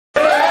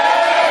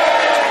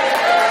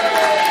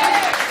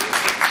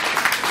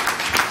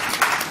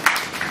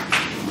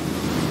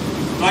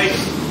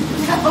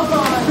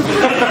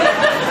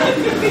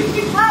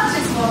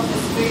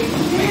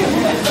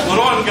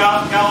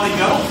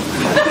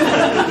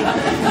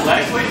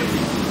next week.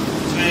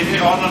 It's been a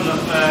great honour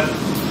that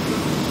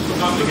we've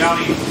got the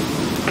galley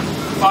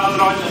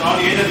father on and all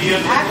the end of the year.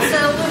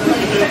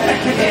 Absolutely.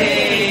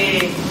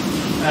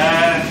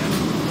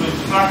 We'll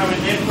crack them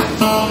in there.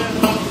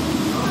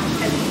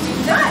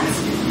 That.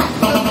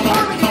 Well,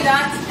 before we do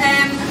that,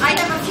 I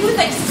have a few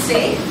things to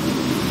say.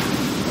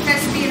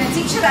 Because being a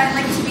teacher, I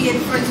like to be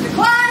in front of the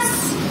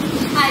class,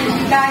 and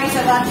you guys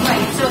are that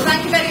right. So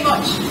thank you very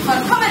much for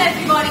coming,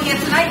 everybody, here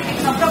tonight,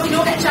 because I'll probably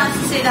not get a chance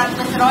to say that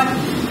later on.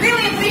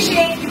 Really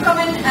appreciate you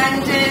coming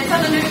and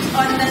turning out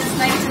on this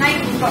night tonight.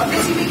 We've got a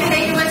busy week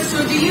ahead of us, so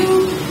do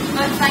you.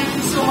 But thank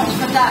you so much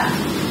for that.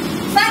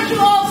 Thank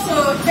you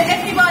also to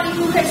everybody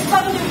who has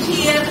turned out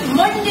here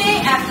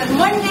Monday after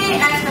Monday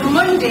after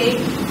Monday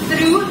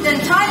through the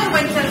entire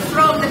winter,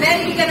 from the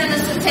very beginning of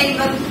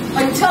September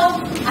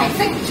until, I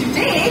think,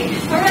 today.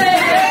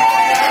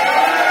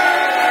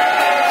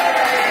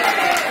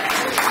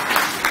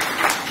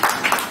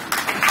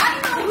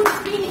 I know who's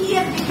been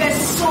here because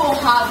so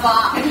have I.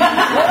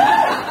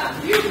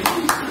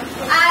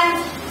 And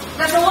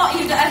there's a lot of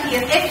you that are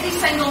here every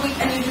single week,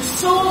 and you do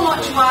so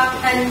much work,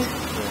 and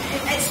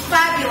it's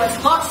fabulous.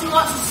 Lots and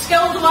lots of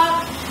skilled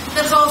work.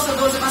 There's also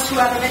those of us who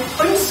are a bit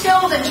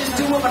unskilled and just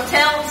do what we're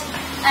told.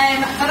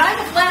 But I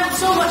have learned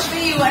so much from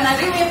you, and I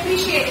really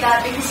appreciate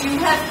that, because you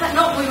have put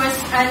up with us,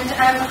 and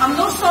I'm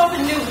no sort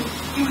of new.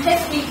 You hit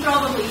me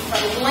probably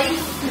for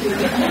life. So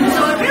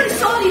I'm really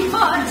sorry,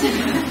 but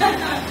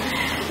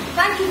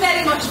thank you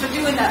very much for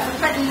doing that, for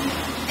putting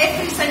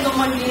every single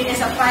Monday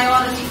as a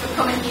priority for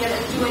coming here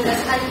and doing this.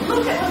 And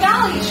look at the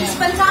galley, she's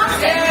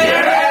fantastic.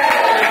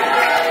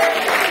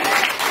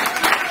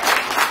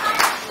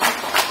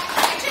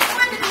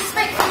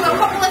 A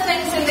couple of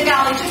things in the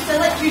galley just to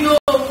let you know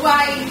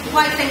why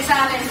things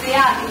are as they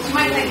are. You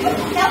might think, what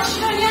the hell is she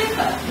doing here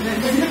for?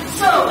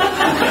 So,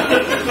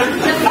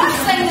 the first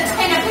thing that's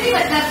kind of pretty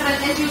bit different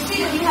is you'll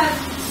see that we have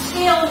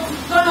scaled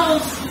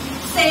gunnels,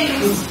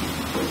 sails,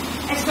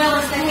 as well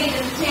as the head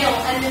and the tail.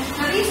 And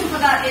the reason for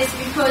that is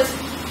because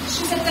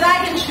she's a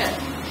dragon ship.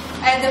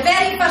 The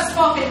very first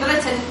folk in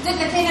Britain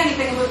didn't attain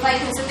anything about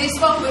Vikings, and they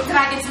spoke about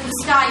dragons in the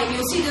sky. And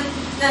you'll see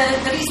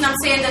the reason I'm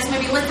saying this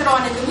maybe later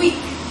on in the week.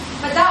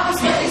 But that was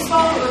what they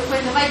spoke about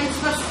when the Vikings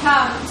first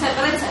came to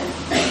Britain.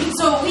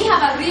 So we have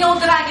a real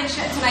dragon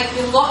ship tonight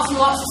with lots and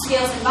lots of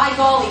scales, and by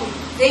golly,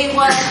 they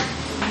were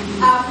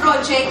a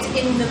project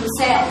in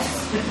themselves.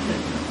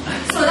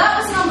 So that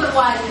was number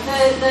one.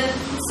 The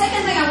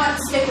second thing I want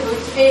to speak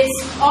about is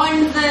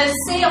on the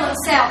sail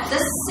itself.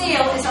 This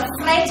sail is a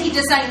fretty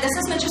design. This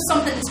isn't just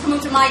something that's come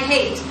out of my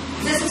head.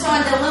 This is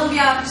on the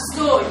Lilliard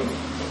stone,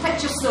 the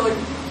picture stone,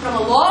 from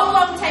a long,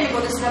 long time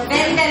ago. This is a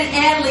very, very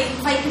early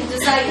Viking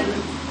design.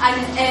 And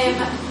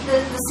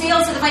the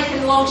sails of the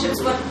Viking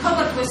longships were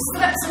covered with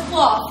strips of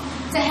cloth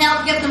to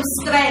help give them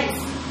strength,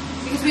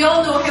 because we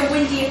all know how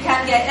windy it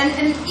can get,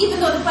 and even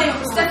though the climate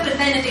was different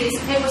then nowadays,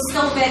 it was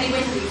still very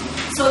windy.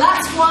 So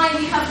that's why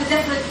we have the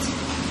different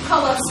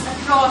colours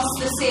across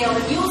the sail,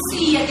 and you'll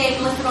see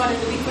again later on in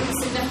the week what the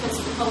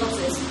significance of the colours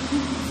is.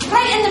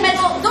 Right in the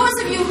middle, those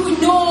of you who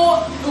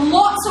know,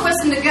 lots of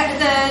us in the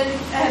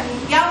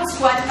Gal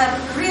Squad are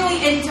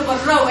really into our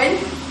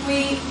rowing.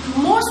 We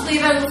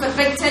mostly row for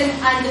Bigton,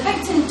 and the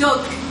Bigton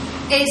Dug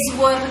is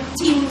our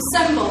team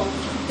symbol.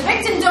 The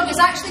Bigton Dug is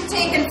actually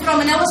taken from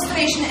an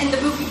illustration in the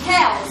Book of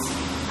Kells,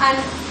 and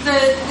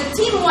the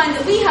team one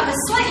that we have is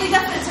slightly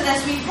different to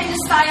this. We've kind of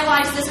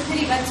stylised this a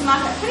pretty bit to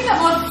make it a pretty bit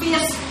more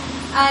fierce,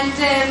 and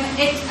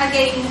it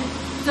again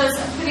does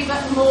a pretty bit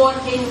more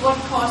in work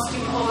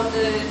costume over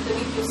the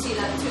week. You'll see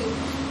that too.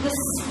 The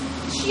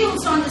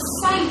shields on the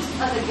side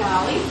of the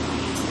galley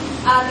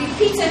are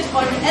repeated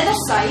on the other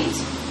side.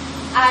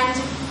 And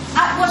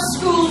at our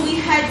school we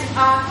had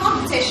a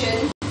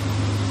competition.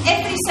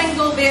 Every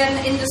single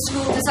bairn in the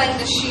school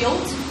designed a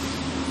shield.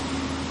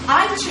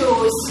 I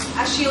chose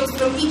a shield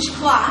from each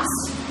class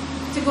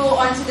to go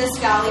onto this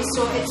galley.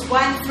 So it's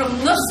one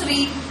from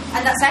nursery,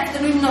 and that's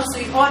afternoon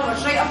nursery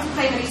onwards, right up to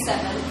primary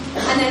 7.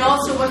 And then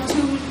also our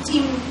two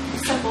team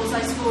symbols,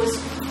 I suppose,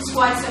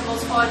 squad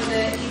symbols on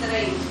the either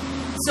end.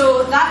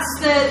 So that's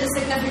the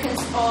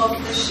significance of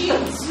the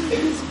shields.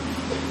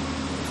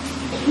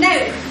 Now,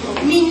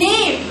 me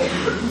name.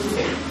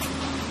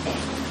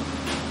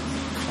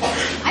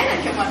 I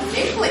don't get what the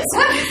name plates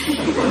are.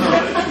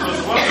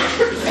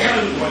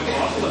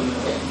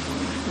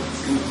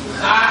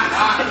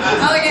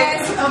 Oh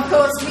yes, of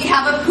course, we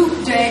have a poop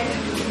deck.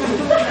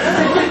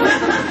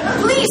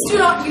 Please do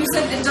not use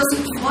it, it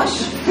doesn't flush.